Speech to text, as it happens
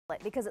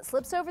because it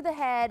slips over the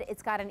head,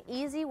 it's got an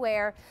easy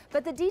wear,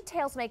 but the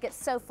details make it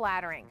so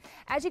flattering.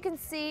 As you can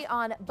see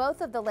on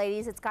both of the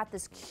ladies, it's got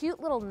this cute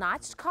little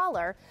notched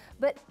collar,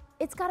 but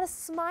it's got a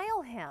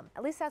smile hem.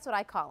 At least that's what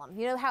I call them.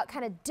 You know how it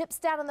kind of dips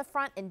down in the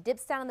front and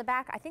dips down in the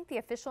back? I think the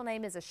official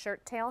name is a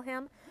shirt tail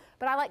hem,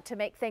 but I like to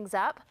make things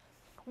up.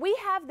 We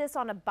have this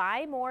on a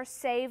buy more,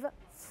 save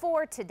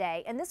 4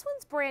 today, and this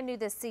one's brand new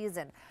this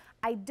season.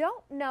 I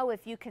don't know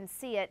if you can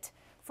see it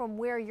from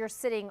where you're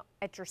sitting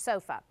at your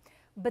sofa,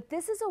 but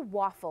this is a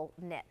waffle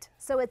knit.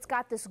 So it's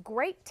got this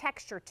great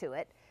texture to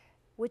it,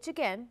 which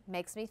again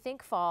makes me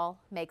think fall,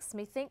 makes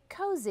me think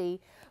cozy,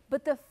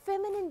 but the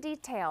feminine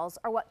details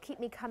are what keep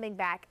me coming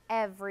back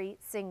every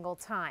single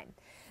time.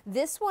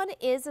 This one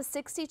is a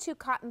 62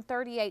 cotton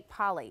 38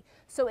 poly,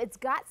 so it's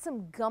got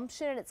some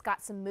gumption and it's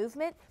got some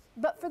movement,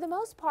 but for the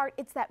most part,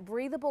 it's that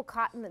breathable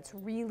cotton that's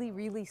really,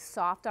 really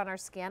soft on our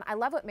skin. I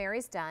love what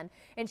Mary's done,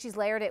 and she's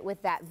layered it with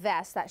that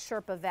vest, that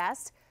Sherpa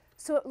vest.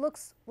 So it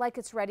looks like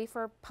it's ready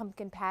for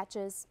pumpkin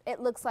patches. It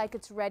looks like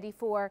it's ready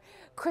for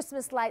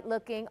Christmas light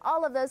looking,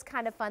 all of those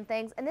kind of fun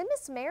things. And then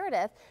Miss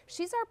Meredith,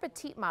 she's our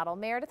petite model.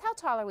 Meredith, how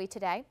tall are we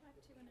today?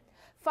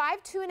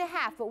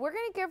 5'2.5", but we're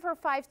gonna give her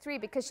 5'3"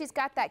 because she's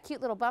got that cute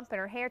little bump in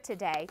her hair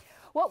today.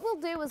 What we'll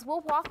do is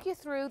we'll walk you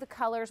through the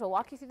colors, we'll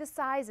walk you through the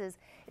sizes,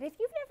 and if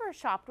you've never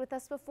shopped with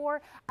us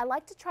before, I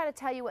like to try to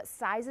tell you what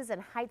sizes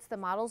and heights the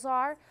models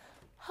are.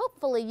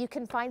 Hopefully you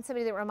can find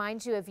somebody that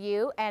reminds you of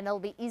you, and it'll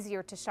be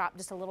easier to shop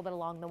just a little bit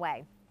along the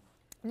way.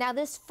 Now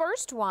this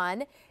first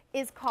one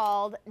is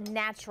called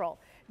Natural.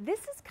 This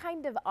is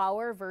kind of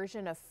our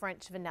version of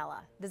French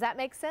vanilla. Does that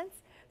make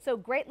sense? So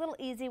great little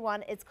easy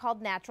one. It's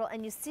called Natural,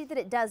 and you see that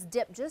it does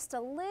dip just a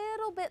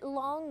little bit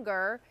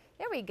longer.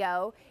 There we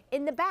go,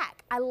 in the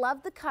back. I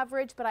love the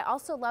coverage, but I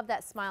also love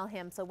that smile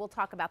hem, so we'll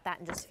talk about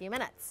that in just a few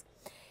minutes.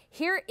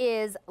 Here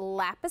is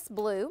Lapis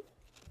Blue.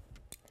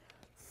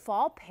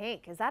 Fall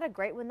Pink, is that a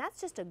great one?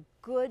 That's just a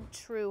good,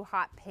 true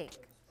hot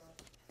pink.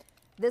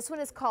 This one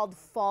is called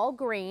Fall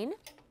Green.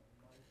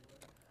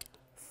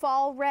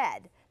 Fall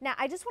Red. Now,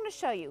 I just want to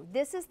show you,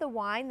 this is the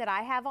wine that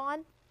I have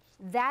on.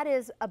 That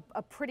is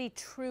a pretty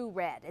true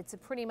red. It's a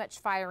pretty much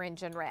fire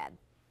engine red.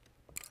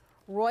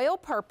 Royal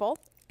Purple,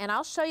 and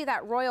I'll show you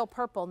that Royal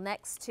Purple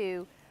next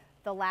to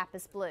the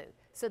Lapis Blue.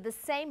 So the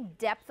same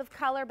depth of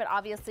color, but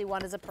obviously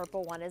one is a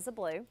purple, one is a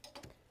blue.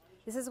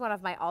 This is one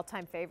of my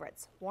all-time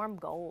favorites, Warm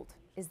Gold.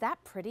 Is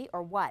that pretty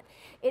or what?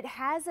 It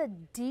has a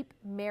deep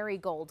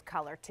marigold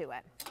color to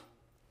it.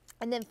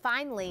 And then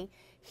finally,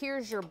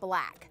 here's your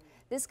black.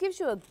 This gives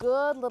you a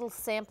good little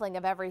sampling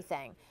of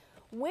everything.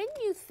 When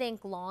you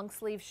think long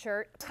sleeve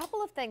shirt, a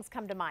couple of things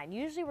come to mind.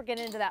 Usually we're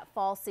getting into that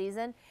fall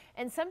season,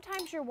 and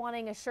sometimes you're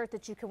wanting a shirt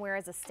that you can wear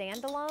as a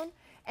standalone,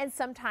 and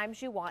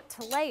sometimes you want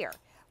to layer.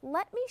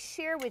 Let me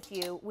share with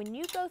you, when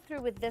you go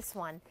through with this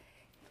one,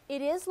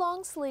 it is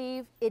long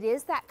sleeve, it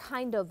is that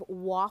kind of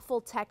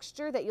waffle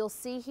texture that you'll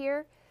see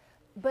here,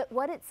 but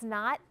what it's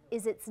not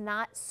is it's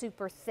not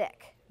super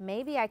thick.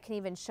 Maybe I can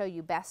even show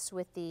you best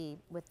with the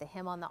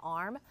hem on the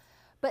arm,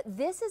 but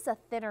this is a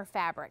thinner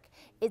fabric.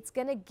 It's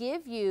gonna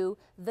give you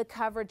the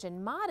coverage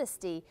and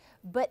modesty,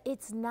 but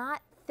it's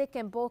not thick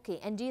and bulky.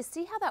 And do you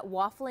see how that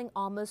waffling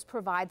almost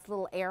provides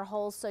little air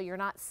holes so you're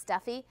not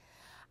stuffy?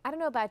 I don't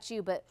know about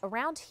you, but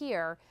around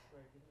here,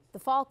 the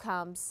fall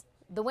comes,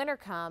 the winter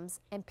comes,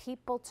 and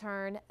people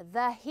turn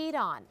the heat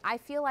on. I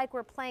feel like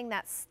we're playing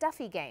that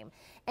stuffy game,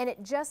 and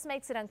it just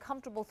makes it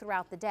uncomfortable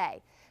throughout the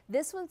day.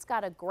 This one's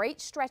got a great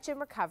stretch and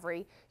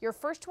recovery. Your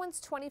first one's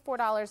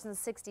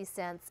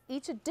 $24.60.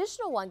 Each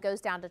additional one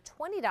goes down to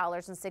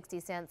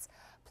 $20.60,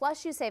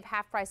 plus you save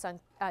half price on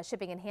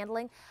shipping and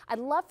handling. I'd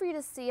love for you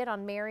to see it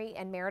on Mary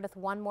and Meredith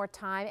one more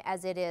time,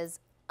 as it is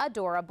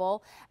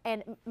adorable.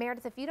 And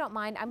Meredith, if you don't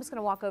mind, I'm just going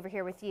to walk over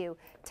here with you.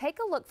 Take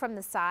a look from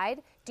the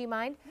side. Do you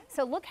mind?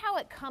 So look how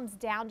it comes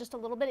down just a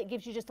little bit. It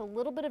gives you just a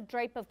little bit of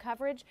drape of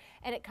coverage,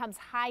 and it comes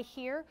high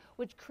here,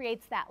 which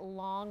creates that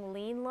long,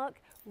 lean look.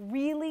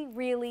 Really,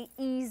 really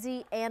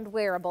easy and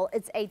wearable.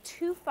 It's a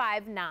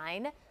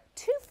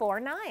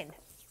 259,249.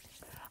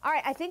 All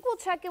right, I think we'll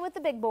check in with the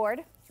big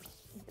board.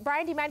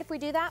 Brian, do you mind if we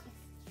do that?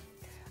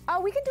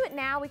 Oh, we can do it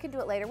now. We can do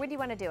it later. When do you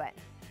want to do it?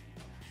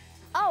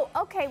 Oh,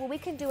 okay, well, we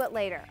can do it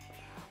later.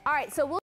 All right, so we'll